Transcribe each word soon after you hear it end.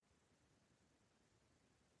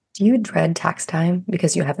Do you dread tax time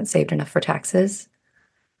because you haven't saved enough for taxes?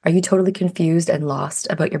 Are you totally confused and lost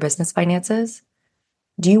about your business finances?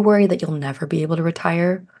 Do you worry that you'll never be able to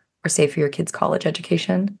retire or save for your kids' college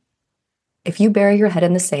education? If you bury your head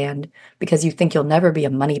in the sand because you think you'll never be a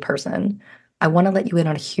money person, I want to let you in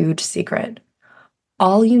on a huge secret.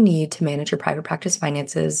 All you need to manage your private practice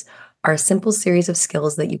finances are a simple series of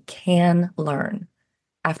skills that you can learn.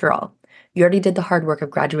 After all, you already did the hard work of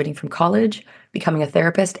graduating from college, becoming a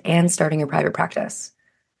therapist, and starting your private practice.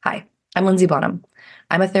 Hi, I'm Lindsay Bonham.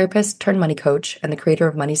 I'm a therapist turned money coach and the creator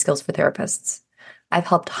of Money Skills for Therapists. I've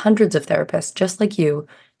helped hundreds of therapists just like you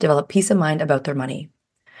develop peace of mind about their money.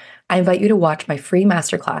 I invite you to watch my free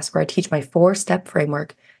masterclass where I teach my 4-step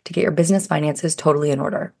framework to get your business finances totally in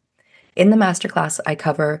order. In the masterclass, I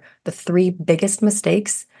cover the 3 biggest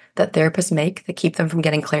mistakes that therapists make that keep them from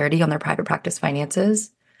getting clarity on their private practice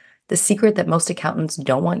finances, the secret that most accountants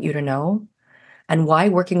don't want you to know, and why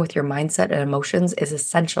working with your mindset and emotions is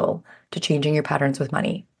essential to changing your patterns with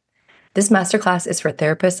money. This masterclass is for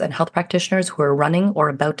therapists and health practitioners who are running or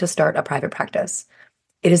about to start a private practice.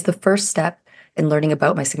 It is the first step in learning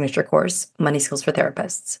about my signature course, Money Skills for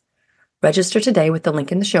Therapists. Register today with the link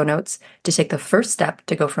in the show notes to take the first step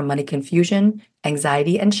to go from money confusion,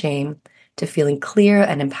 anxiety, and shame to feeling clear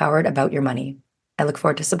and empowered about your money. I look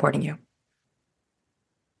forward to supporting you.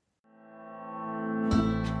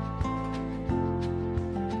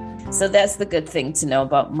 So that's the good thing to know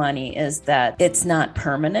about money is that it's not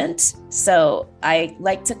permanent. So I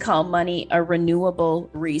like to call money a renewable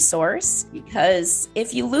resource because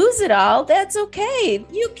if you lose it all, that's okay.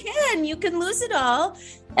 You can lose it all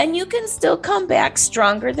and you can still come back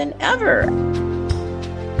stronger than ever.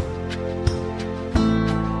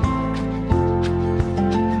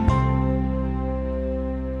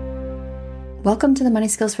 Welcome to the Money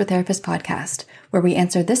Skills for Therapists podcast, where we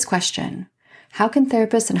answer this question. How can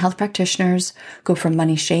therapists and health practitioners go from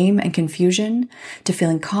money shame and confusion to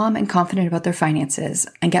feeling calm and confident about their finances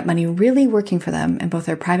and get money really working for them in both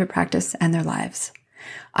their private practice and their lives?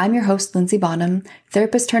 I'm your host, Lindsay Bonham,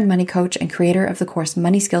 therapist turned money coach and creator of the course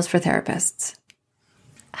Money Skills for Therapists.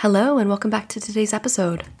 Hello, and welcome back to today's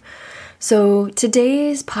episode. So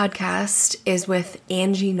today's podcast is with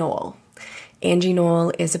Angie Noll. Angie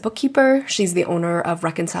Noll is a bookkeeper. She's the owner of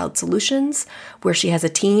Reconciled Solutions, where she has a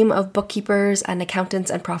team of bookkeepers and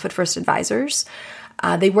accountants and profit first advisors.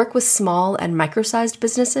 They work with small and micro-sized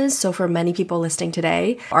businesses. So for many people listening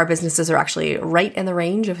today, our businesses are actually right in the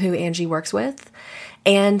range of who Angie works with.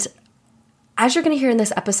 And as you're going to hear in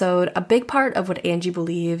this episode, a big part of what Angie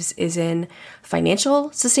believes is in financial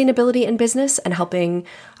sustainability in business and helping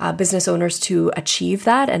business owners to achieve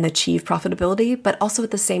that and achieve profitability, but also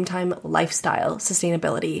at the same time, lifestyle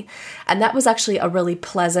sustainability. And that was actually a really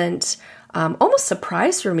pleasant, almost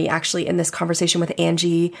surprise for me actually in this conversation with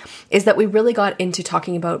Angie, is that we really got into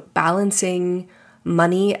talking about balancing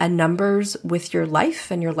money and numbers with your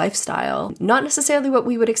life and your lifestyle. Not necessarily what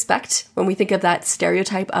we would expect when we think of that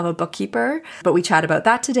stereotype of a bookkeeper, but we chat about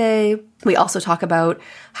that today. We also talk about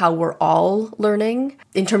how we're all learning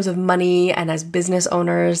in terms of money and as business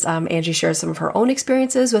owners. Angie shares some of her own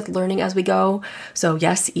experiences with learning as we go. So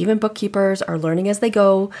yes, even bookkeepers are learning as they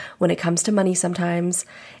go when it comes to money sometimes.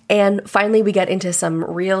 And finally, we get into some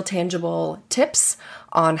real tangible tips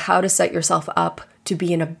on how to set yourself up to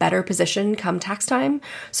be in a better position come tax time.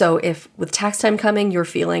 So if with tax time coming, you're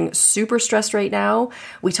feeling super stressed right now,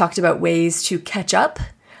 we talked about ways to catch up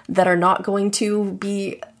that are not going to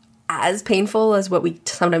be as painful as what we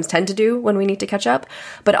sometimes tend to do when we need to catch up,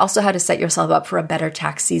 but also how to set yourself up for a better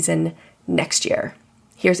tax season next year.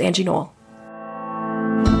 Here's Angie Noll.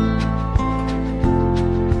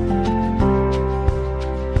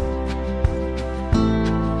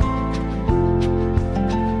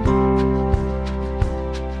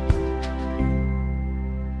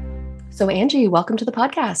 So Angie, welcome to the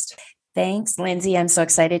podcast. Thanks, Lindsay. I'm so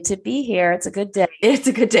excited to be here. It's a good day. It's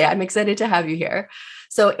a good day. I'm excited to have you here.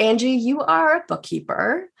 So Angie, you are a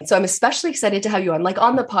bookkeeper. So I'm especially excited to have you on. Like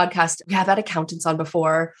on the podcast, we have had accountants on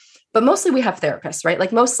before, but mostly we have therapists, right?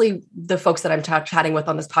 Like mostly the folks that I'm chatting with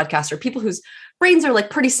on this podcast are people whose brains are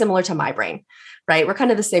like pretty similar to my brain, right? We're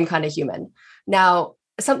kind of the same kind of human. Now,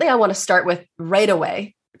 something I want to start with right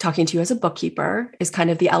away, talking to you as a bookkeeper, is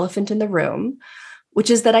kind of the elephant in the room, which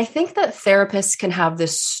is that I think that therapists can have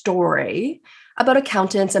this story about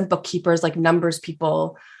accountants and bookkeepers, like numbers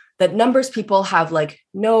people, that numbers people have like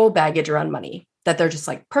no baggage around money, that they're just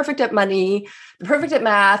like perfect at money, perfect at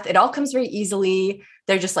math. It all comes very easily.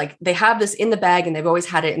 They're just like, they have this in the bag and they've always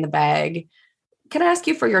had it in the bag. Can I ask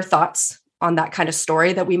you for your thoughts on that kind of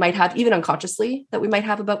story that we might have, even unconsciously, that we might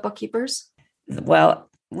have about bookkeepers? Well,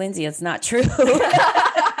 Lindsay, it's not true.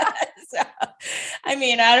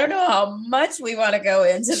 mean, I don't know how much we want to go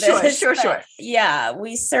into this. Sure. Yeah,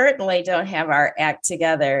 we certainly don't have our act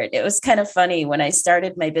together. It was kind of funny when I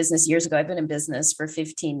started my business years ago. I've been in business for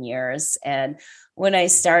 15 years. And when I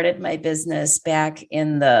started my business back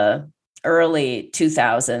in the early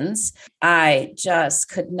 2000s, I just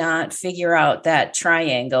could not figure out that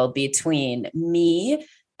triangle between me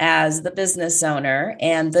as the business owner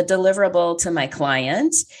and the deliverable to my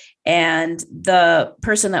client and the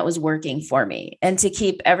person that was working for me, and to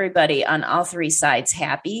keep everybody on all three sides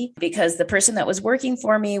happy, because the person that was working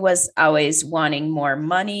for me was always wanting more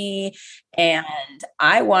money and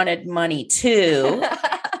I wanted money too.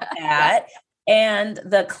 That. And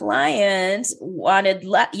the client wanted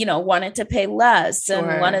to pay less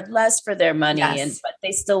and wanted less for their money, but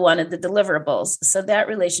they still wanted the deliverables. So that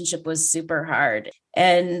relationship was super hard.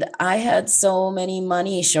 And I had so many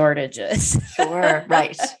money shortages. Sure.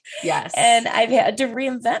 Right. Yes. And I've had to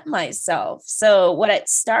reinvent myself. So what it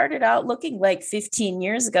started out looking like 15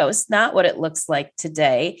 years ago is not what it looks like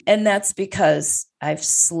today. And that's because I've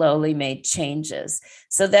slowly made changes.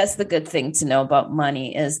 So that's the good thing to know about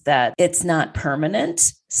money, is that it's not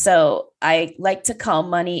permanent. So I like to call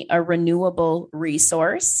money a renewable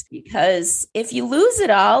resource, because if you lose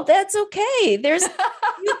it all, that's okay.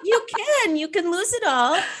 You can lose it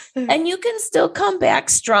all and you can still come back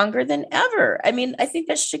stronger than ever. I mean, I think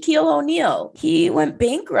that's Shaquille O'Neal. He went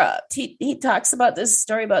bankrupt. He talks about this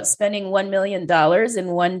story about spending $1 million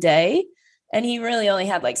in one day. And he really only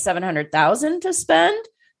had like 700,000 to spend,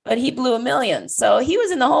 but he blew $1 million. So he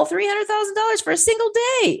was in the hole $300,000 for a single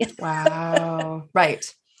day. Wow.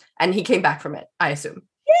 Right. And he came back from it, I assume.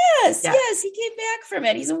 Yes, he came back from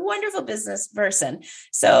it. He's a wonderful business person.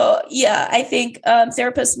 So yeah, I think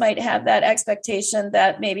therapists might have that expectation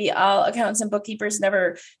that maybe all accountants and bookkeepers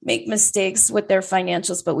never make mistakes with their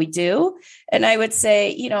financials, but we do. And I would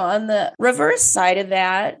say, on the reverse side of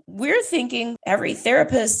that, we're thinking every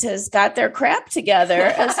therapist has got their crap together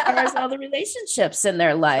as far as all the relationships in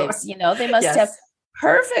their lives. They must have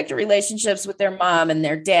perfect relationships with their mom and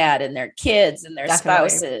their dad and their kids and their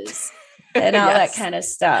spouses. And all that kind of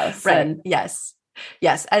stuff. Right. And yes.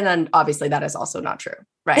 And then obviously that is also not true.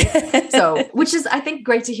 Right. So, which is, I think,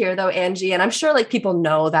 great to hear though, Angie. And I'm sure people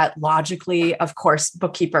know that logically, of course,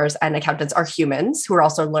 bookkeepers and accountants are humans who are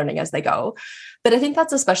also learning as they go. But I think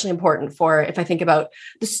that's especially important for, if I think about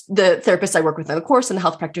the therapists I work with in the course and the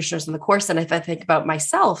health practitioners in the course. And if I think about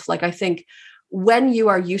myself, I think when you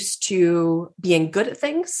are used to being good at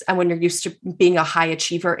things and when you're used to being a high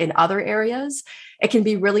achiever in other areas, it can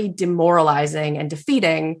be really demoralizing and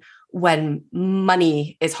defeating when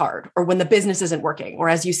money is hard or when the business isn't working. Or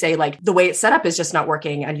as you say, the way it's set up is just not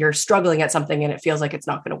working and you're struggling at something and it feels like it's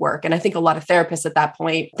not going to work. And I think a lot of therapists at that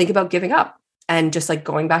point think about giving up and just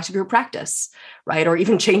going back to group practice, right? Or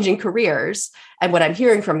even changing careers. And what I'm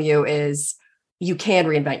hearing from you is you can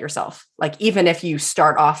reinvent yourself. Even if you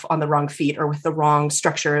start off on the wrong feet or with the wrong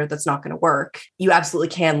structure that's not going to work, you absolutely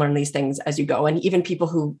can learn these things as you go. And even people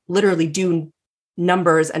who literally do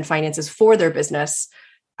numbers and finances for their business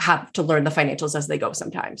have to learn the financials as they go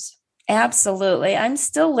sometimes. Absolutely. I'm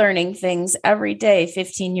still learning things every day,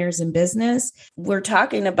 15 years in business. We're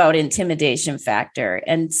talking about intimidation factor,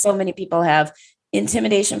 and so many people have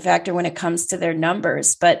intimidation factor when it comes to their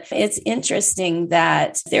numbers. But it's interesting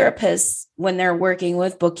that therapists, when they're working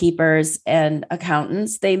with bookkeepers and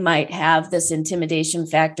accountants, they might have this intimidation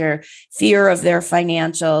factor, fear of their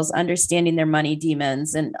financials, understanding their money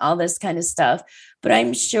demons and all this kind of stuff. But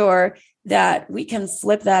I'm sure that we can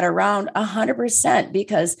flip that around 100%,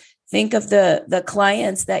 because think of the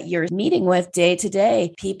clients that you're meeting with day to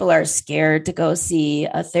day. People are scared to go see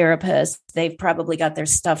a therapist. They've probably got their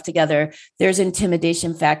stuff together. There's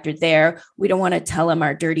intimidation factor there. We don't want to tell them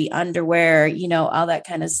our dirty underwear, all that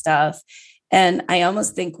kind of stuff. And I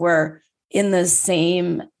almost think we're in the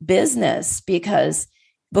same business, because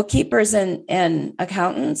bookkeepers and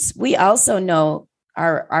accountants, we also know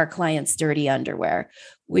our clients' dirty underwear.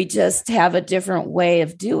 We just have a different way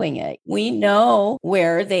of doing it. We know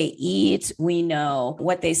where they eat. We know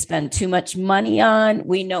what they spend too much money on.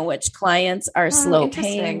 We know which clients are slow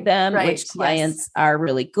paying them, which clients are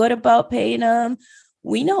really good about paying them.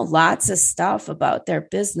 We know lots of stuff about their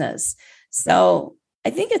business. So I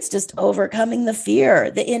think it's just overcoming the fear,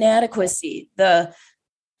 the inadequacy,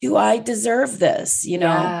 do I deserve this?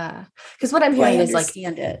 Yeah. Because what I'm hearing is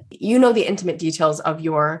the intimate details of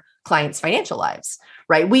your clients' financial lives,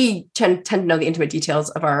 right? We tend to know the intimate details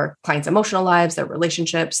of our clients' emotional lives, their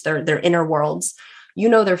relationships, their inner worlds,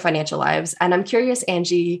 their financial lives. And I'm curious,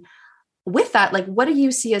 Angie, with that, like, what do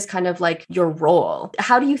you see as kind of like your role?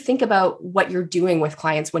 How do you think about what you're doing with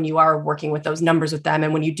clients when you are working with those numbers with them?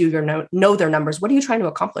 And when you do know their numbers, what are you trying to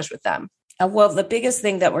accomplish with them? Well, the biggest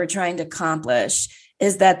thing that we're trying to accomplish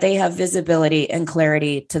is that they have visibility and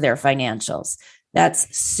clarity to their financials.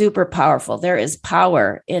 That's super powerful. There is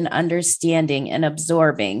power in understanding and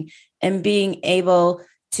absorbing and being able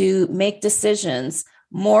to make decisions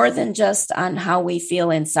more than just on how we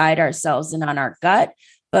feel inside ourselves and on our gut,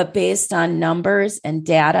 but based on numbers and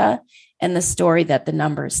data and the story that the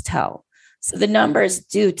numbers tell. So the numbers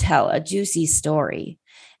do tell a juicy story.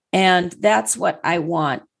 And that's what I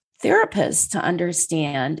want therapists to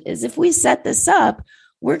understand is if we set this up,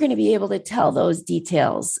 we're going to be able to tell those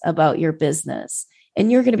details about your business. And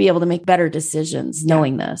you're going to be able to make better decisions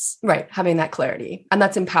knowing this. Right. Having that clarity. And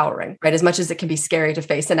that's empowering, right? As much as it can be scary to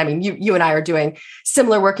face. And I mean, you and I are doing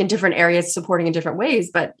similar work in different areas, supporting in different ways,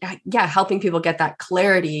 but yeah, helping people get that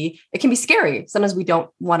clarity. It can be scary. Sometimes we don't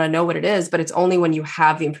want to know what it is, but it's only when you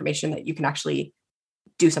have the information that you can actually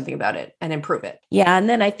do something about it and improve it. Yeah. And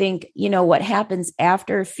then I think, what happens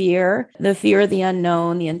after fear, the fear of the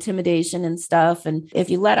unknown, the intimidation and stuff. And if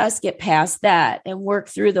you let us get past that and work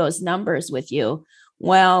through those numbers with you,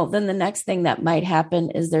 well, then the next thing that might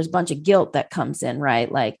happen is there's a bunch of guilt that comes in,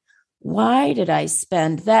 right? Like, why did I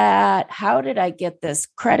spend that? How did I get this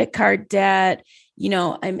credit card debt?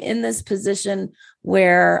 I'm in this position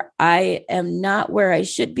where I am not where I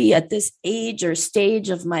should be at this age or stage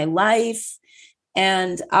of my life.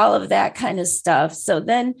 And all of that kind of stuff. So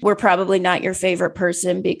then we're probably not your favorite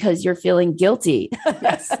person because you're feeling guilty.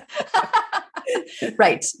 Yes.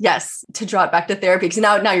 Right. Yes. To draw it back to therapy. Because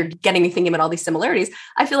now you're getting me thinking about all these similarities.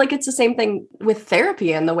 I feel like it's the same thing with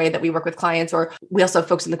therapy and the way that we work with clients, or we also have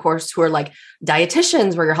folks in the course who are like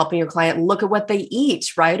dietitians, where you're helping your client look at what they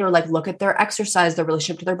eat, right? Or like look at their exercise, their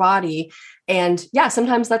relationship to their body. And yeah,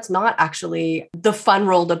 sometimes that's not actually the fun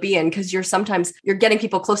role to be in, because you're getting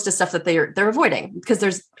people close to stuff that they're avoiding because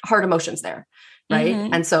there's hard emotions there. Right.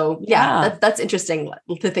 Mm-hmm. And so, that's interesting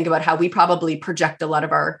to think about how we probably project a lot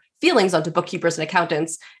of our feelings onto bookkeepers and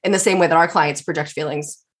accountants in the same way that our clients project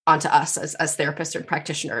feelings onto us as therapists or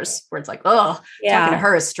practitioners, where it's like, talking to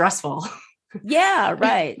her is stressful. Yeah.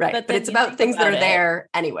 Right. Right. But it's about things that are there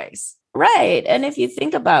anyways. Right. And if you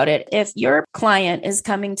think about it, if your client is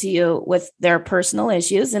coming to you with their personal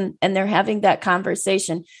issues and they're having that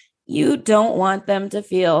conversation, you don't want them to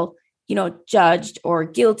feel judged or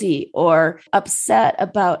guilty or upset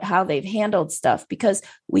about how they've handled stuff, because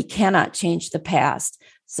we cannot change the past.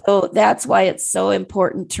 So that's why it's so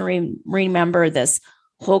important to remember this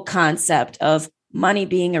whole concept of money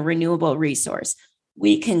being a renewable resource.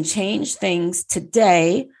 We can change things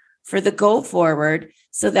today for the go forward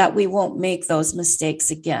so that we won't make those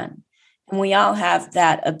mistakes again. And we all have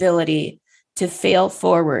that ability to fail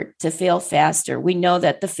forward, to fail faster. We know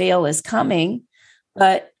that the fail is coming,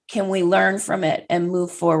 but can we learn from it and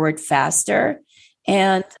move forward faster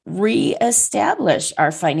and reestablish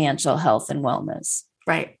our financial health and wellness?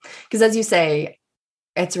 Right. Because as you say,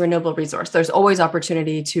 it's a renewable resource. There's always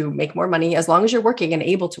opportunity to make more money as long as you're working and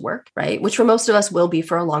able to work, right? Which for most of us will be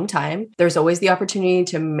for a long time. There's always the opportunity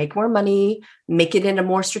to make more money, make it in a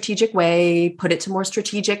more strategic way, put it to more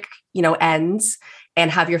strategic, ends,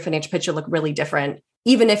 and have your financial picture look really different,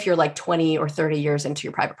 even if you're like 20 or 30 years into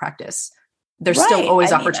your private practice. There's still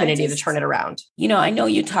always opportunity to turn it around. I know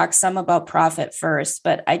you talk some about profit first,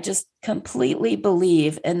 but I just completely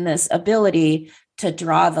believe in this ability to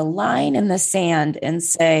draw the line in the sand and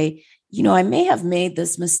say, I may have made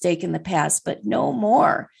this mistake in the past, but no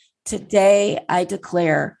more. Today, I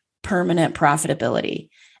declare permanent profitability.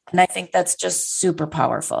 And I think that's just super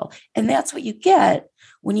powerful. And that's what you get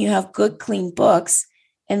when you have good, clean books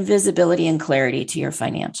and visibility and clarity to your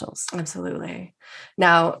financials. Absolutely.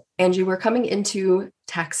 Now, Angie, we're coming into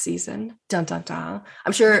tax season. Dun, dun, dun.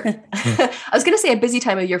 I'm sure I was going to say a busy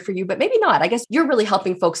time of year for you, but maybe not. I guess you're really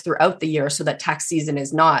helping folks throughout the year so that tax season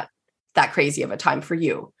is not that crazy of a time for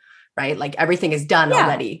you, right? Like everything is done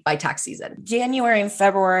already by tax season. January and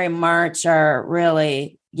February, March are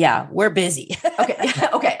really, we're busy.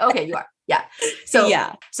 Okay. You are.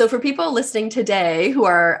 Yeah. So for people listening today who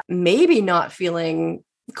are maybe not feeling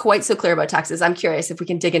quite so clear about taxes, I'm curious if we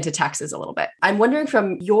can dig into taxes a little bit. I'm wondering,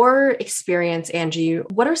 from your experience, Angie,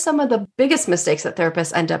 what are some of the biggest mistakes that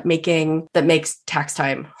therapists end up making that makes tax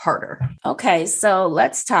time harder? Okay, so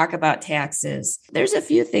let's talk about taxes. There's a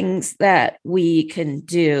few things that we can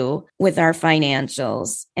do with our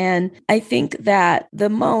financials. And I think that the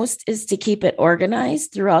most is to keep it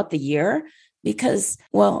organized throughout the year because,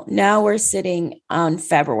 well, now we're sitting on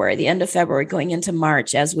February, the end of February, going into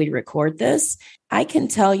March as we record this. I can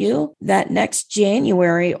tell you that next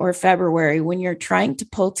January or February, when you're trying to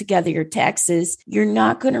pull together your taxes, you're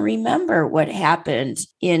not going to remember what happened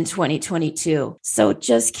in 2022. So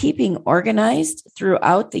just keeping organized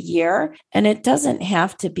throughout the year, and it doesn't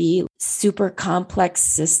have to be super complex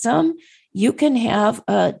system. You can have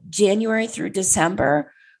a January through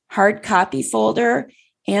December hard copy folder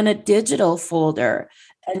and a digital folder,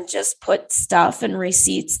 and just put stuff and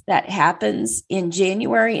receipts that happens in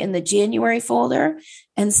January in the January folder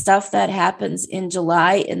and stuff that happens in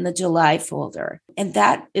July in the July folder. And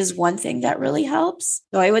that is one thing that really helps.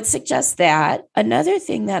 So I would suggest that. Another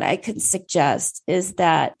thing that I can suggest is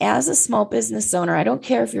that as a small business owner, I don't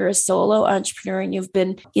care if you're a solo entrepreneur and you've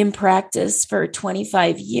been in practice for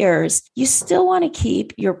 25 years, you still want to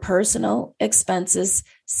keep your personal expenses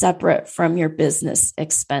separate from your business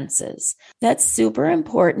expenses. That's super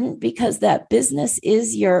important because that business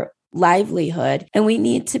is your livelihood, and we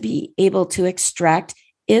need to be able to extract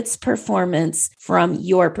its performance from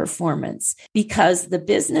your performance, because the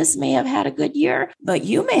business may have had a good year, but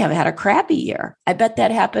you may have had a crappy year. I bet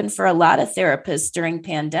that happened for a lot of therapists during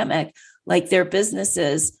pandemic, like their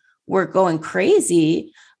businesses were going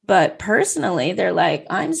crazy. But personally, they're like,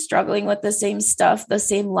 I'm struggling with the same stuff, the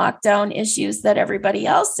same lockdown issues that everybody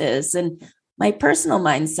else is. And my personal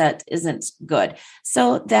mindset isn't good.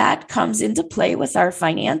 So that comes into play with our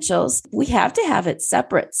financials. We have to have it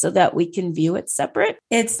separate so that we can view it separate.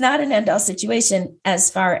 It's not an end-all situation as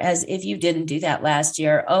far as if you didn't do that last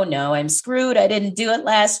year. Oh no, I'm screwed. I didn't do it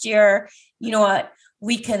last year. You know what?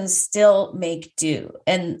 We can still make do.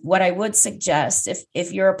 And what I would suggest,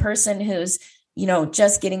 if you're a person who's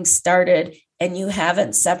just getting started and you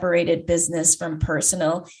haven't separated business from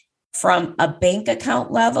personal, from a bank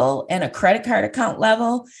account level and a credit card account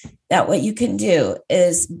level, that what you can do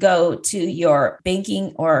is go to your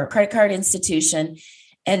banking or credit card institution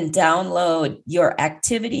and download your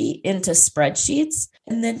activity into spreadsheets,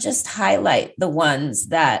 and then just highlight the ones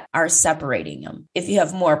that are separating them. If you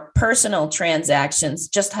have more personal transactions,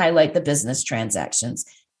 just highlight the business transactions.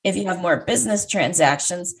 If you have more business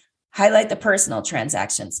transactions, highlight the personal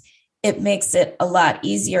transactions. It makes it a lot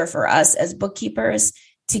easier for us as bookkeepers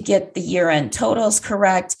to get the year-end totals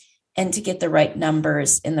correct and to get the right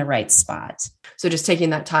numbers in the right spot. So just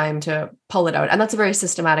taking that time to pull it out. And that's a very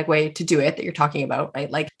systematic way to do it that you're talking about, right?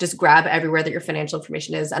 Like just grab everywhere that your financial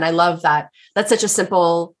information is. And I love that. That's such a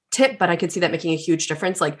simple tip, but I could see that making a huge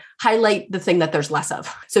difference. Like highlight the thing that there's less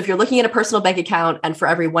of. So if you're looking at a personal bank account and for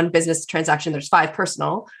every one business transaction, there's 5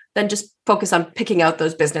 personal, then just focus on picking out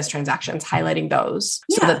those business transactions, highlighting those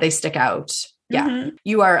so that they stick out. Yeah,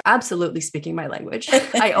 You are absolutely speaking my language.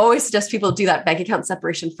 I always suggest people do that bank account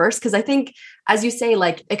separation first, because I think, as you say,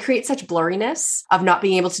 like it creates such blurriness of not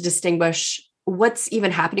being able to distinguish what's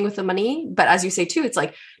even happening with the money. But as you say too, it's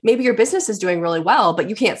like maybe your business is doing really well, but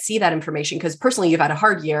you can't see that information because personally you've had a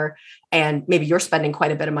hard year and maybe you're spending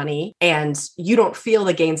quite a bit of money and you don't feel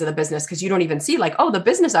the gains of the business because you don't even see like, oh, the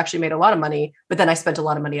business actually made a lot of money, but then I spent a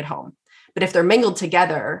lot of money at home. But if they're mingled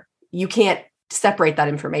together, you can't separate that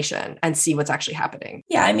information and see what's actually happening.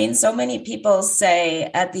 Yeah. I mean, so many people say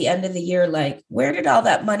at the end of the year, like, where did all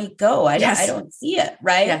that money go? I don't see it.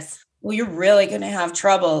 Right. Yes. Well, you're really going to have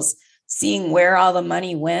troubles seeing where all the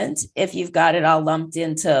money went if you've got it all lumped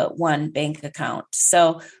into one bank account.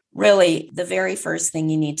 So really, the very first thing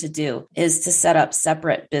you need to do is to set up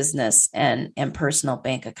separate business and personal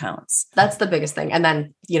bank accounts. That's the biggest thing. And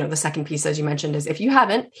then, the second piece, as you mentioned, is if you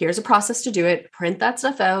haven't, here's a process to do it, print that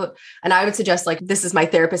stuff out. And I would suggest, like, this is my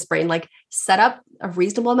therapist brain, like set up a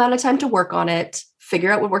reasonable amount of time to work on it,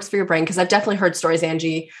 figure out what works for your brain. Cause I've definitely heard stories,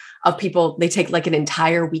 Angie, of people, they take like an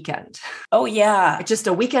entire weekend. Oh yeah. Just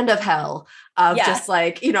a weekend of hell of just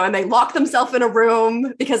like, and they lock themselves in a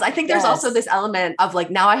room, because I think there's also this element of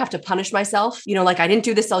like, now I have to punish myself, like I didn't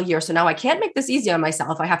do this all year. So now I can't make this easy on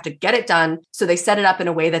myself. I have to get it done. So they set it up in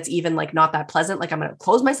a way that's even like not that pleasant. Like I'm going to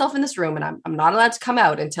close myself in this room and I'm not allowed to come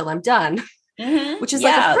out until I'm done. Which is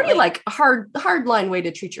like a pretty like hard line way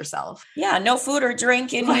to treat yourself. Yeah. No food or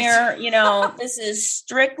drink in here. This is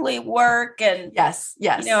strictly work. And yes.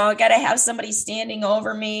 I got to have somebody standing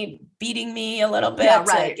over me, beating me a little bit. Yeah,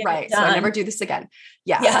 right. So I never do this again.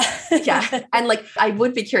 Yeah. And like, I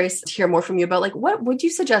would be curious to hear more from you about like, what would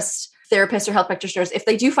you suggest therapists or health practitioners, if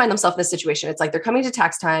they do find themselves in a situation, it's like they're coming to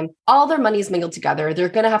tax time, all their money is mingled together, they're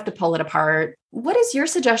going to have to pull it apart. What is your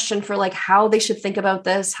suggestion for like how they should think about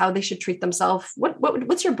this, how they should treat themselves?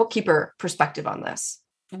 What's your bookkeeper perspective on this?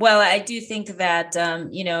 Well, I do think that,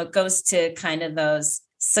 it goes to kind of those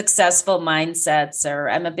successful mindsets, or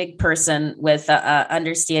I'm a big person with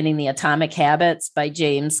Understanding the Atomic Habits by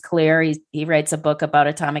James Clear. He writes a book about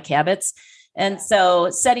atomic habits. And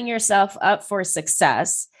so setting yourself up for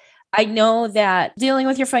success. I know that dealing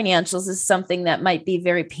with your financials is something that might be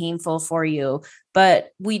very painful for you,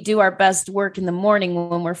 but we do our best work in the morning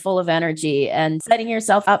when we're full of energy. And setting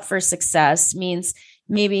yourself up for success means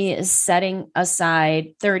maybe setting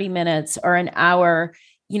aside 30 minutes or an hour,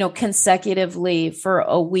 consecutively for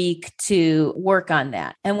a week to work on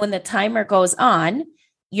that. And when the timer goes on,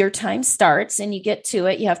 your time starts and you get to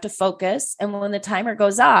it, you have to focus. And when the timer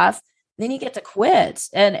goes off, then you get to quit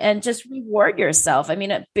and just reward yourself. I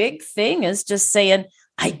mean, a big thing is just saying,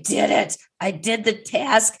 I did it. I did the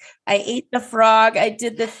task. I ate the frog. I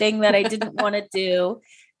did the thing that I didn't want to do.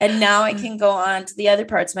 And now I can go on to the other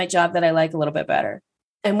parts of my job that I like a little bit better.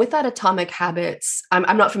 And with that Atomic Habits,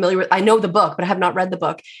 I'm not familiar with, I know the book, but I have not read the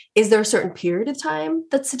book. Is there a certain period of time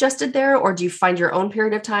that's suggested there? Or do you find your own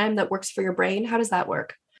period of time that works for your brain? How does that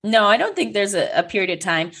work? No, I don't think there's a period of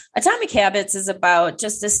time. Atomic Habits is about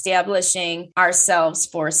just establishing ourselves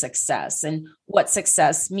for success and what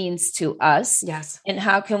success means to us. Yes. And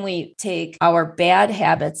how can we take our bad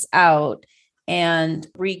habits out and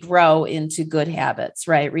regrow into good habits,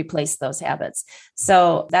 right? Replace those habits.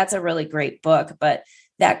 So that's a really great book. But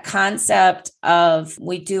that concept of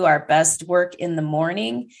we do our best work in the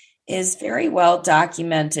morning is very well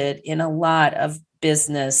documented in a lot of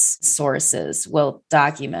business sources will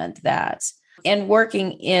document that. And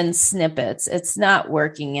working in snippets, it's not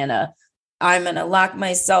working in I'm going to lock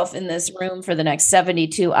myself in this room for the next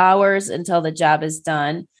 72 hours until the job is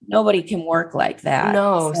done. Nobody can work like that.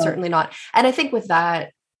 No, certainly not. And I think with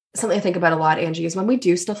that, something I think about a lot, Angie, is when we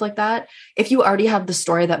do stuff like that, if you already have the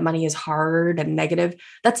story that money is hard and negative,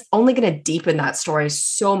 that's only going to deepen that story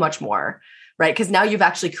so much more, right? Because now you've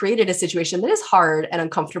actually created a situation that is hard and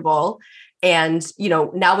uncomfortable. And,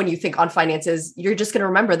 now when you think on finances, you're just going to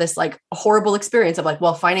remember this like horrible experience of like,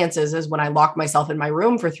 well, finances is when I locked myself in my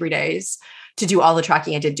room for 3 days to do all the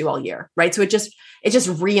tracking I did do all year. Right. So it just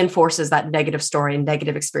reinforces that negative story and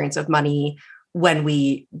negative experience of money when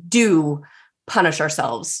we do punish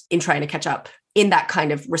ourselves in trying to catch up in that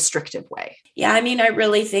kind of restrictive way. Yeah. I mean, I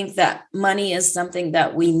really think that money is something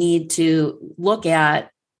that we need to look at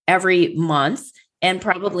every month. And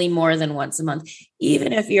probably more than once a month.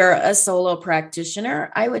 Even if you're a solo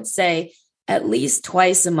practitioner, I would say at least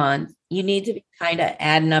twice a month, you need to be kind of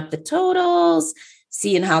adding up the totals,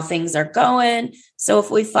 seeing how things are going. So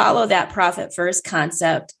if we follow that profit first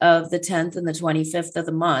concept of the 10th and the 25th of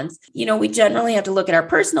the month, we generally have to look at our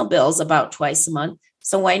personal bills about twice a month.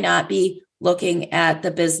 So why not be looking at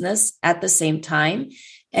the business at the same time?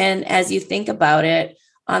 And as you think about it,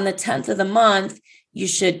 on the 10th of the month, you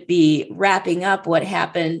should be wrapping up what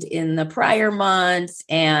happened in the prior month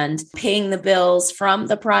and paying the bills from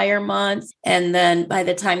the prior month. And then by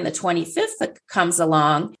the time the 25th comes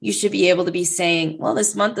along, you should be able to be saying, well,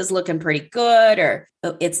 this month is looking pretty good, or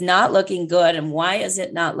it's not looking good. And why is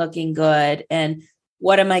it not looking good? And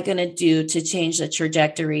what am I going to do to change the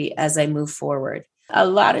trajectory as I move forward? A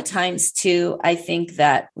lot of times too, I think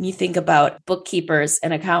that when you think about bookkeepers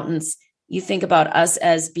and accountants, you think about us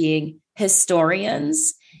as being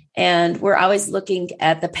historians, and we're always looking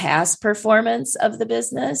at the past performance of the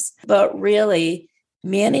business, but really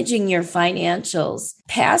managing your financials,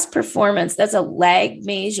 past performance, that's a lag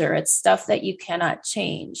measure. It's stuff that you cannot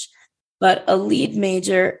change, but a lead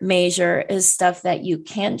measure is stuff that you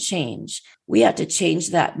can change. We have to change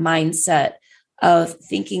that mindset of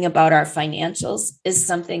thinking about our financials is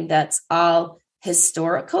something that's all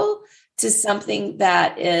historical to something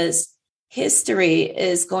that is history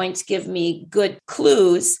is going to give me good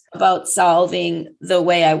clues about solving the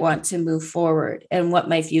way I want to move forward and what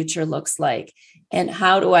my future looks like. And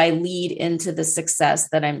how do I lead into the success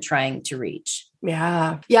that I'm trying to reach?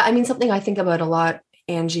 Yeah. Yeah. I mean, something I think about a lot,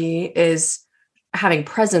 Angie, is having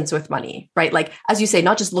presence with money, right? Like, as you say,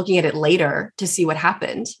 not just looking at it later to see what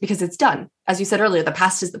happened because it's done. As you said earlier, the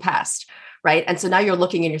past is the past. Right. And so now you're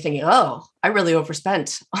looking and you're thinking, oh, I really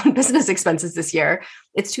overspent on business expenses this year.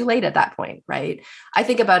 It's too late at that point. Right. I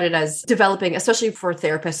think about it as developing, especially for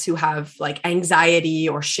therapists who have like anxiety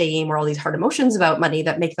or shame or all these hard emotions about money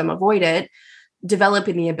that make them avoid it,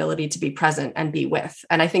 developing the ability to be present and be with.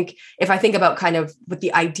 And I think if I think about kind of what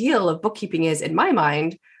the ideal of bookkeeping is in my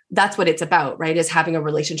mind, that's what it's about, right? Is having a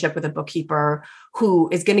relationship with a bookkeeper who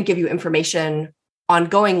is going to give you information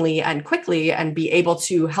ongoingly and quickly and be able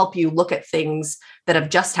to help you look at things that have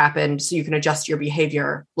just happened so you can adjust your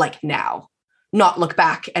behavior like now, not look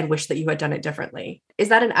back and wish that you had done it differently. Is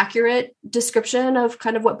that an accurate description of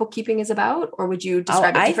kind of what bookkeeping is about? Or would you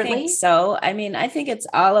describe it differently? I think so. I mean, I think it's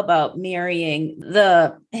all about marrying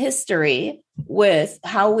the history with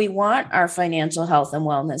how we want our financial health and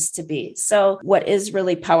wellness to be. So what is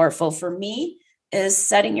really powerful for me is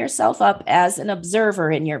setting yourself up as an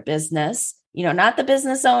observer in your business, not the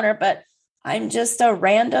business owner, but I'm just a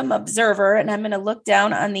random observer and I'm going to look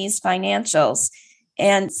down on these financials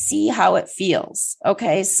and see how it feels.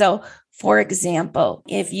 Okay. So for example,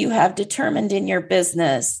 if you have determined in your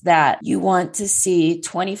business that you want to see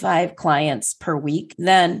 25 clients per week,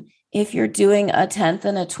 then if you're doing a 10th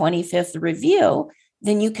and a 25th review,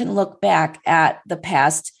 then you can look back at the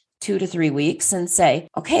past 2 to 3 weeks and say,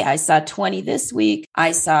 okay, I saw 20 this week.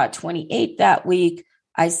 I saw 28 that week.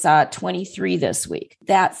 I saw 23 this week.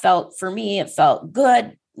 That felt, for me, it felt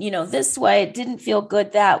good, this way. It didn't feel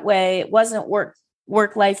good that way. It wasn't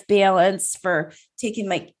work-life balance for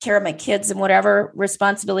taking care of my kids and whatever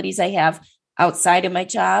responsibilities I have outside of my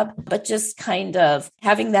job, but just kind of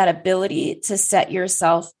having that ability to set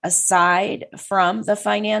yourself aside from the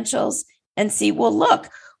financials and see, well, look,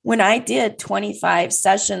 when I did 25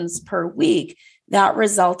 sessions per week, that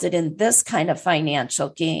resulted in this kind of financial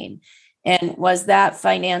gain. And was that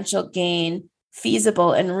financial gain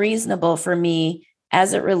feasible and reasonable for me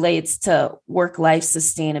as it relates to work-life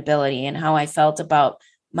sustainability and how I felt about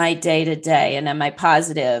my day-to-day, and am I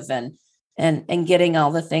positive and getting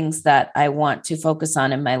all the things that I want to focus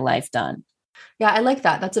on in my life done? Yeah, I like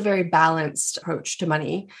that. That's a very balanced approach to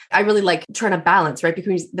money. I really like trying to balance, right,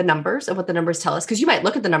 between the numbers and what the numbers tell us. Because you might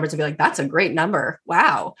look at the numbers and be like, that's a great number.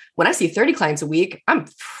 Wow. When I see 30 clients a week, I'm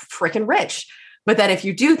freaking rich. But then if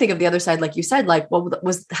you do think of the other side, like you said, like, well,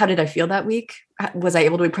 how did I feel that week? Was I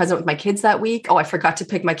able to be present with my kids that week? Oh, I forgot to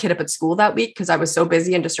pick my kid up at school that week because I was so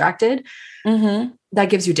busy and distracted. Mm-hmm. That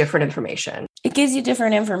gives you different information. It gives you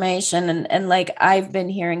different information. And like I've been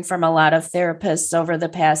hearing from a lot of therapists over the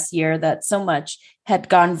past year that so much had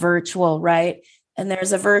gone virtual, right? And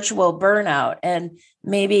there's a virtual burnout, and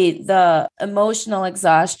maybe the emotional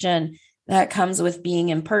exhaustion that comes with being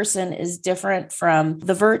in person is different from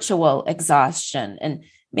the virtual exhaustion. And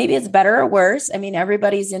maybe it's better or worse. I mean,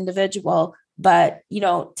 everybody's individual, but,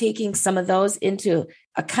 taking some of those into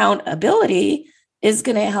accountability is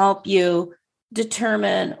going to help you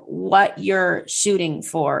determine what you're shooting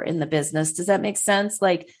for in the business. Does that make sense?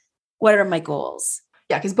 Like, what are my goals?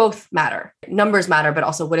 Yeah, because both matter. Numbers matter, but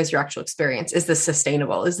also what is your actual experience? Is this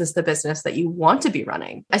sustainable? Is this the business that you want to be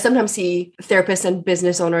running? I sometimes see therapists and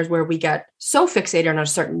business owners where we get so fixated on a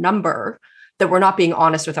certain number that we're not being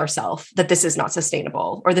honest with ourselves that this is not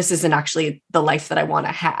sustainable, or this isn't actually the life that I want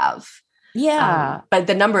to have. Yeah. But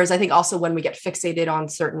the numbers, I think also when we get fixated on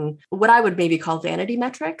certain, what I would maybe call vanity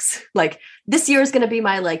metrics, like this year is going to be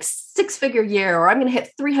my 6-figure year, or I'm going to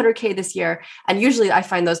hit 300K this year. And usually I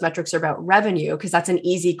find those metrics are about revenue because that's an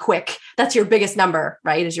easy, quick, that's your biggest number,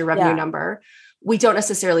 right? Is your revenue number. We don't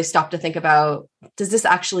necessarily stop to think about, does this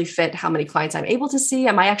actually fit how many clients I'm able to see?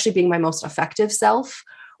 Am I actually being my most effective self?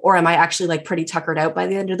 Or am I actually pretty tuckered out by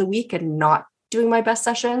the end of the week and not doing my best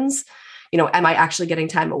sessions? Am I actually getting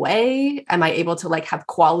time away? Am I able to have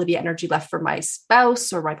quality energy left for my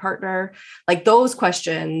spouse or my partner? Those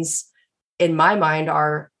questions in my mind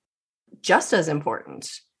are just as important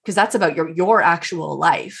because that's about your actual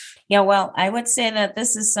life. Yeah, well, I would say that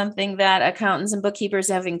this is something that accountants and bookkeepers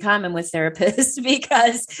have in common with therapists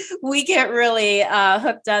because we get really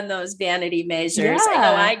hooked on those vanity measures. Yeah. I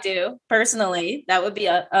know I do personally. That would be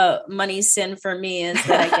a money sin for me, is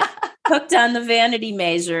that I get hooked on the vanity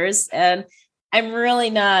measures, and I'm really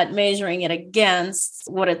not measuring it against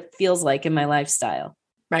what it feels like in my lifestyle.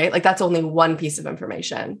 Right? That's only one piece of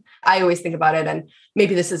information. I always think about it, and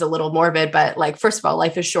maybe this is a little morbid, but first of all,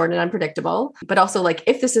 life is short and unpredictable, but also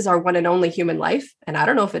if this is our one and only human life, and I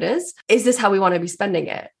don't know if it is this how we want to be spending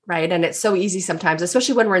it? Right? And it's so easy sometimes,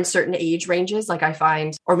 especially when we're in certain age ranges, I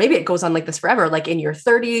find, or maybe it goes on like this forever, in your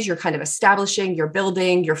 30s, you're kind of establishing, you're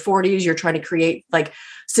building, your 40s, you're trying to create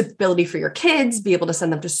stability for your kids, be able to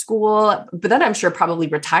send them to school. But then I'm sure probably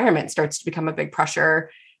retirement starts to become a big pressure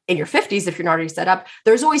in your 50s, if you're not already set up.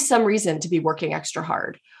 There's always some reason to be working extra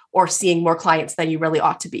hard or seeing more clients than you really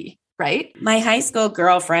ought to be, right? My high school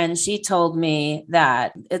girlfriend, she told me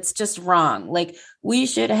that it's just wrong. We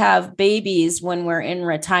should have babies when we're in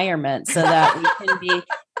retirement so that we can be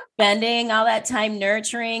spending all that time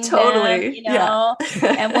nurturing totally them, Yeah.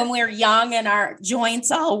 And when we're young and our joints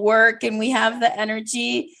all work and we have the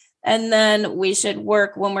energy. And then we should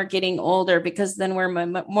work when we're getting older because then we're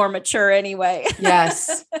more mature anyway.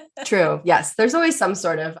 Yes, true. Yes. There's always some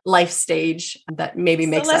sort of life stage that maybe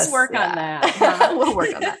makes us. Let's work on that. We'll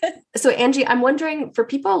work on that. So Angie, I'm wondering for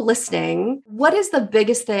people listening, what is the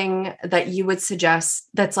biggest thing that you would suggest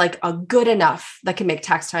that's like a good enough that can make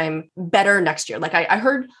tax time better next year? Like I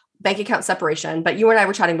heard bank account separation, but you and I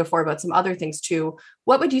were chatting before about some other things too.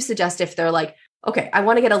 What would you suggest if they're like, okay, I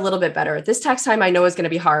want to get a little bit better. This tax time I know is going to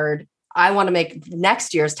be hard. I want to make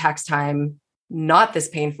next year's tax time not this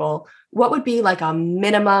painful. What would be like a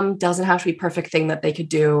minimum, doesn't have to be perfect thing that they could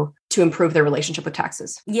do to improve their relationship with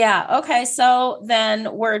taxes? Yeah. Okay. So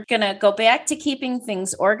then we're going to go back to keeping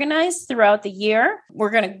things organized throughout the year.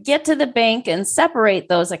 We're going to get to the bank and separate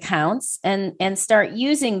those accounts and start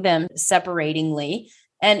using them separatingly.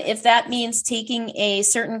 And if that means taking a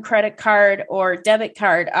certain credit card or debit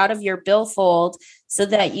card out of your billfold so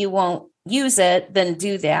that you won't use it, then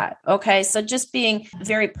do that. Okay. So just being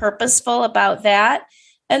very purposeful about that.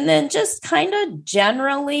 And then just kind of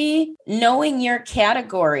generally knowing your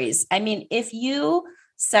categories. I mean, if you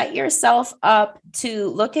set yourself up to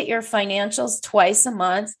look at your financials twice a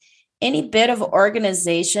month, any bit of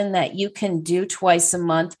organization that you can do twice a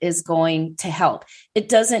month is going to help. It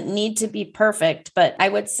doesn't need to be perfect, but I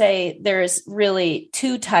would say there's really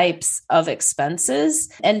two types of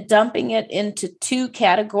expenses, and dumping it into two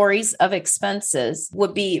categories of expenses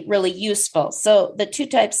would be really useful. So the two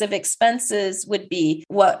types of expenses would be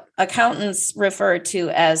what accountants refer to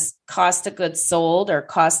as cost of goods sold or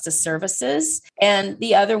cost of services. And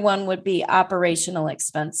the other one would be operational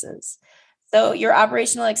expenses. So your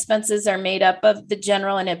operational expenses are made up of the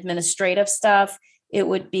general and administrative stuff. It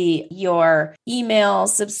would be your email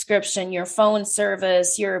subscription, your phone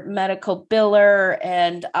service, your medical biller,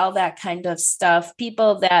 and all that kind of stuff.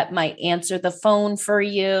 People that might answer the phone for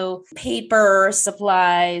you, paper,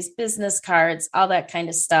 supplies, business cards, all that kind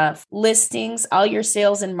of stuff. Listings, all your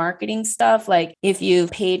sales and marketing stuff. Like if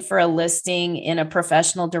you've paid for a listing in a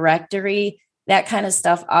professional directory, that kind of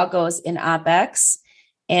stuff all goes in OpEx.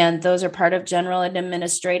 And those are part of general and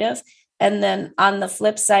administrative. And then on the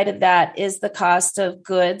flip side of that is the cost of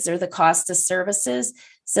goods or the cost of services.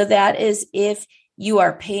 So that is if you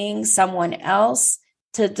are paying someone else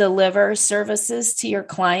to deliver services to your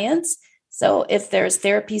clients. So if there's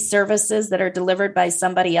therapy services that are delivered by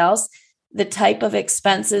somebody else, the type of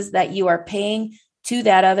expenses that you are paying to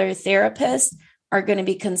that other therapist are going to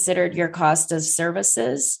be considered your cost of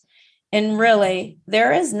services. And really,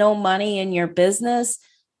 there is no money in your business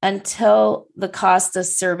until the cost of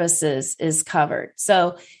services is covered.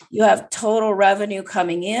 So you have total revenue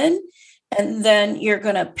coming in, and then you're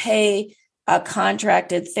going to pay a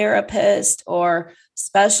contracted therapist or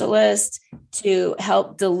specialist to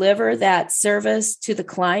help deliver that service to the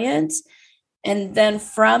client. And then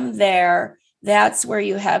from there, that's where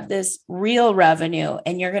you have this real revenue,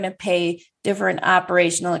 and you're going to pay different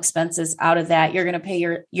operational expenses out of that. You're going to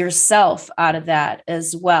pay yourself out of that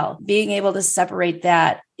as well. Being able to separate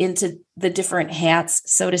that into the different hats,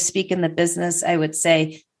 so to speak, in the business, I would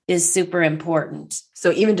say is super important.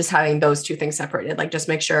 So even just having those two things separated, like just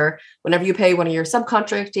make sure whenever you pay one of your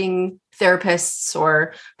subcontracting therapists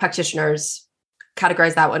or practitioners,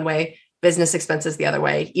 categorize that one way, business expenses the other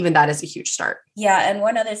way. Even that is a huge start. Yeah. And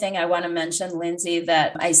one other thing I want to mention, Lindsay,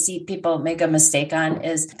 that I see people make a mistake on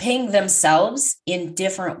is paying themselves in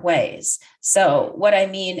different ways. So what I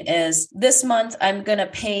mean is this month, I'm going to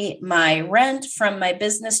pay my rent from my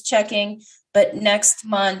business checking, but next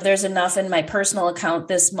month there's enough in my personal account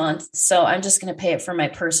this month. So I'm just going to pay it from my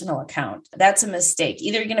personal account. That's a mistake.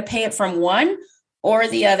 Either you're going to pay it from one or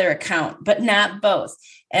the other account, but not both.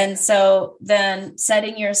 And so then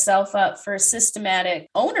setting yourself up for systematic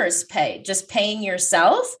owner's pay, just paying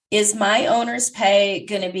yourself. Is my owner's pay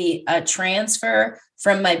going to be a transfer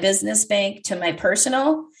from my business bank to my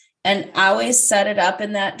personal? And always set it up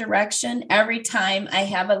in that direction every time I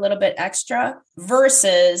have a little bit extra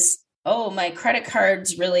versus, oh, my credit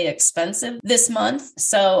card's really expensive this month,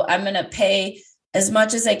 so I'm going to pay as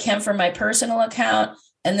much as I can for my personal account.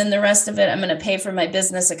 And then the rest of it, I'm going to pay for my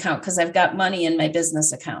business account because I've got money in my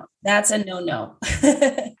business account. That's a no-no.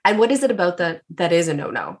 And what is it about that is a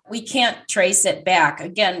no-no? We can't trace it back.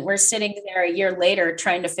 Again, we're sitting there a year later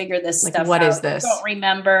trying to figure this stuff out. What is this? We don't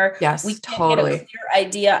remember. Yes, we can't totally. get a clear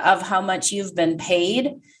idea of how much you've been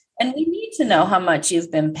paid. And we need to know how much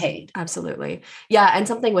you've been paid. Absolutely. Yeah. And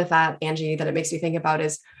something with that, Angie, that it makes me think about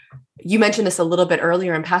is, you mentioned this a little bit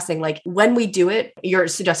earlier in passing, like when we do it, you're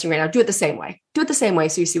suggesting right now, do it the same way. Do it the same way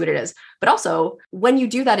so you see what it is. But also when you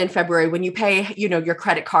do that in February, when you pay, your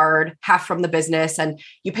credit card, half from the business, and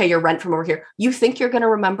you pay your rent from over here, you think you're going to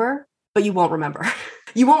remember, but you won't remember.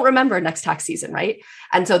 You won't remember next tax season, right?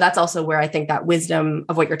 And so that's also where I think that wisdom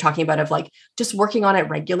of what you're talking about of like just working on it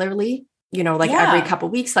regularly like every couple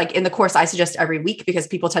of weeks. Like in the course, I suggest every week because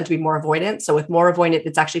people tend to be more avoidant. So with more avoidant,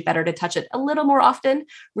 it's actually better to touch it a little more often,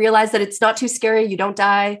 realize that it's not too scary. You don't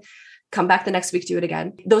die. Come back the next week, do it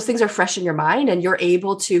again. Those things are fresh in your mind and you're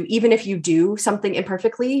able to, even if you do something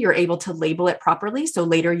imperfectly, you're able to label it properly. So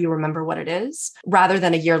later you remember what it is rather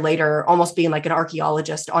than a year later, almost being like an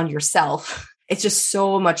archaeologist on yourself. It's just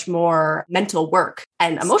so much more mental work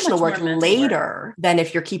and emotional work later than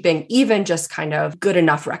if you're keeping even just kind of good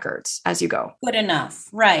enough records as you go. Good enough.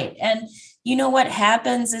 Right. And you know what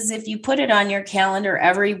happens is if you put it on your calendar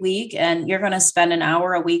every week and you're going to spend an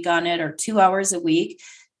hour a week on it or 2 hours a week,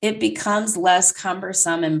 it becomes less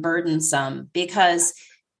cumbersome and burdensome because,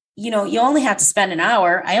 you only have to spend an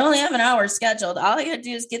hour. I only have an hour scheduled. All I got to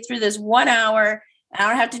do is get through this 1 hour. And I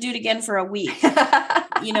don't have to do it again for a week.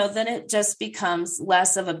 Then it just becomes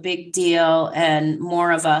less of a big deal and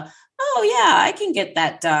more of a, oh yeah, I can get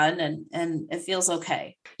that done. And it feels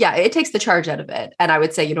okay. Yeah. It takes the charge out of it. And I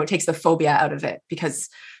would say, it takes the phobia out of it because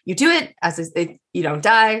you do it you don't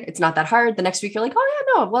die. It's not that hard. The next week you're like, oh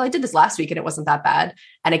yeah, no, well, I did this last week and it wasn't that bad.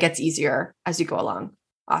 And it gets easier as you go along.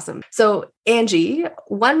 Awesome. So Angie,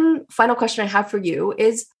 one final question I have for you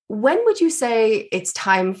is, when would you say it's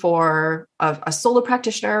time for a solo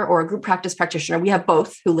practitioner or a group practice practitioner? We have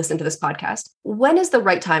both who listen to this podcast. When is the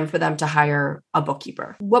right time for them to hire a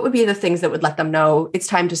bookkeeper? What would be the things that would let them know it's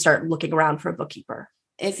time to start looking around for a bookkeeper?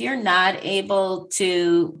 If you're not able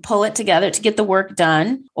to pull it together to get the work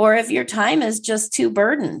done, or if your time is just too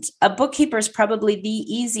burdened, a bookkeeper is probably the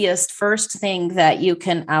easiest first thing that you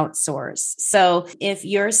can outsource. So if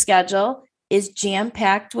your schedule is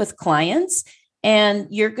jam-packed with clients, and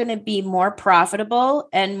you're going to be more profitable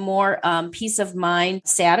and more peace of mind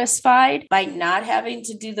satisfied by not having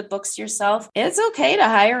to do the books yourself, it's okay to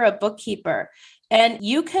hire a bookkeeper. And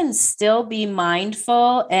you can still be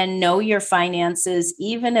mindful and know your finances,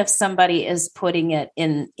 even if somebody is putting it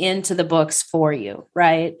into the books for you,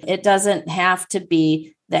 right? It doesn't have to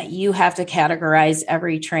be that you have to categorize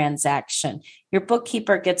every transaction. Your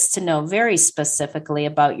bookkeeper gets to know very specifically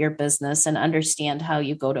about your business and understand how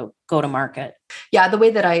you go to market. Yeah, the way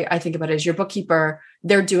that I think about it is your bookkeeper,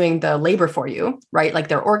 they're doing the labor for you, right? Like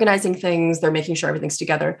they're organizing things, they're making sure everything's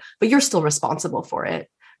together, but you're still responsible for it,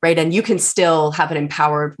 right? And you can still have an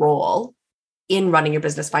empowered role in running your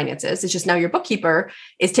business finances. It's just now your bookkeeper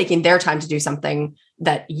is taking their time to do something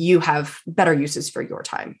that you have better uses for your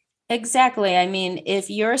time. Exactly. I mean, if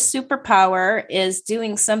your superpower is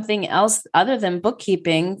doing something else other than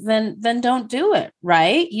bookkeeping, then don't do it,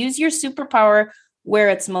 right? Use your superpower where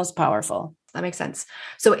it's most powerful. That makes sense.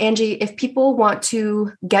 So Angie, if people want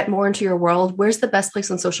to get more into your world, where's the best place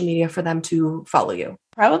on social media for them to follow you?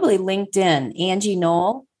 Probably LinkedIn. Angie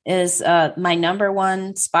Noll is my number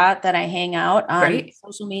one spot that I hang out on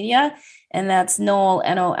social media. And that's Noll,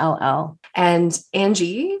 Noll. And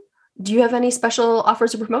Angie, do you have any special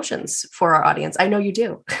offers or promotions for our audience? I know you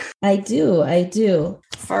do. I do.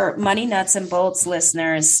 For Money Nuts and Bolts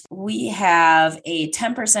listeners, we have a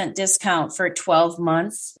 10% discount for 12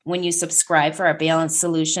 months when you subscribe for our Balanced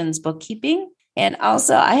Solutions bookkeeping. And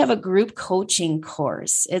also, I have a group coaching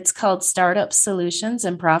course. It's called Startup Solutions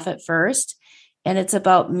and Profit First. And it's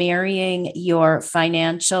about marrying your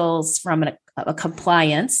financials from a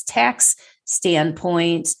compliance tax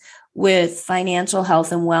standpoint with financial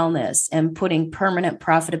health and wellness and putting permanent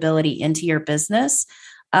profitability into your business.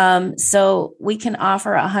 So we can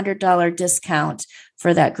offer a $100 discount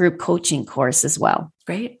for that group coaching course as well.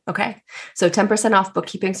 Great. Okay. So 10% off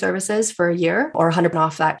bookkeeping services for a year or 100%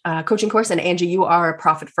 off that coaching course. And Angie, you are a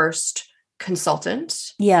Profit First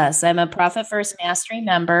consultant. Yes, I'm a Profit First Mastery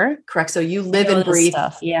member. Correct. So you live and breathe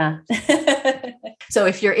stuff. Yeah. So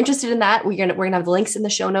if you're interested in that, we're gonna have the links in the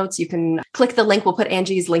show notes. You can click the link. We'll put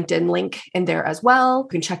Angie's LinkedIn link in there as well. You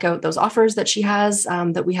can check out those offers that she has,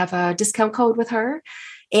 that we have a discount code with her.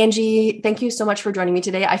 Angie, thank you so much for joining me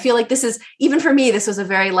today. I feel like this is, even for me, this was a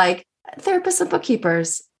very therapists and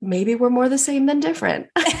bookkeepers. Maybe we're more the same than different.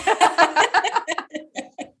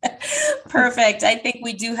 Perfect. I think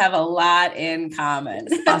we do have a lot in common.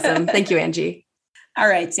 Awesome. Thank you, Angie. All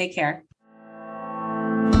right. Take care.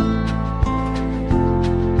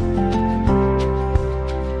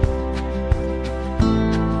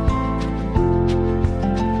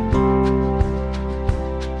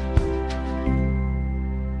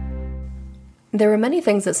 There were many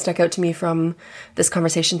things that stuck out to me from this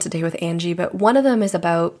conversation today with Angie, but one of them is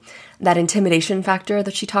about that intimidation factor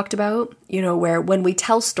that she talked about, where when we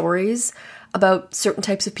tell stories about certain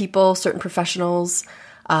types of people, certain professionals,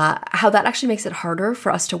 how that actually makes it harder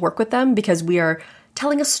for us to work with them because we are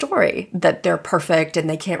telling a story that they're perfect and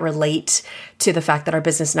they can't relate to the fact that our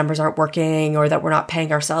business numbers aren't working or that we're not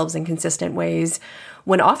paying ourselves in consistent ways,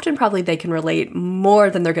 when often probably they can relate more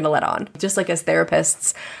than they're going to let on. Just like as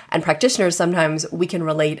therapists and practitioners, sometimes we can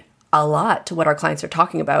relate a lot to what our clients are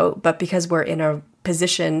talking about, but because we're in a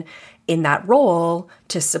position in that role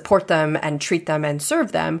to support them and treat them and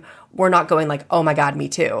serve them, we're not going like, oh my God, me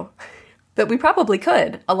too. But we probably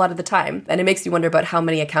could a lot of the time. And it makes you wonder about how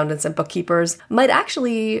many accountants and bookkeepers might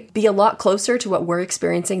actually be a lot closer to what we're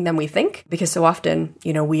experiencing than we think, because so often,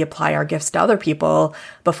 we apply our gifts to other people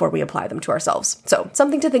before we apply them to ourselves. So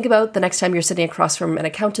something to think about the next time you're sitting across from an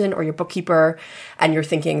accountant or your bookkeeper and you're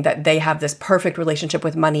thinking that they have this perfect relationship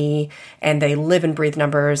with money and they live and breathe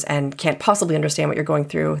numbers and can't possibly understand what you're going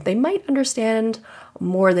through. They might understand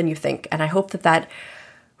more than you think. And I hope that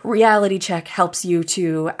reality check helps you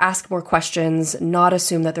to ask more questions, not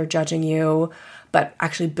assume that they're judging you, but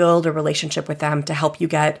actually build a relationship with them to help you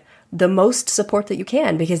get the most support that you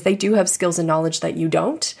can, because they do have skills and knowledge that you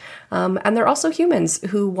don't. And they're also humans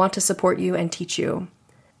who want to support you and teach you.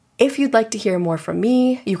 If you'd like to hear more from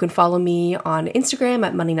me, you can follow me on Instagram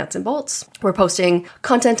at Money Nuts and Bolts. We're posting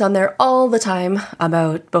content on there all the time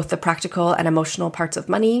about both the practical and emotional parts of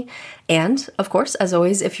money. And of course, as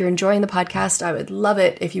always, if you're enjoying the podcast, I would love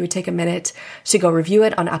it if you would take a minute to go review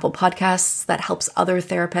it on Apple Podcasts. That helps other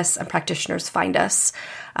therapists and practitioners find us,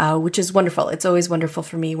 which is wonderful. It's always wonderful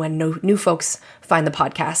for me when new folks find the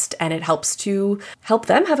podcast, and it helps to help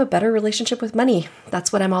them have a better relationship with money.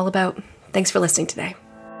 That's what I'm all about. Thanks for listening today.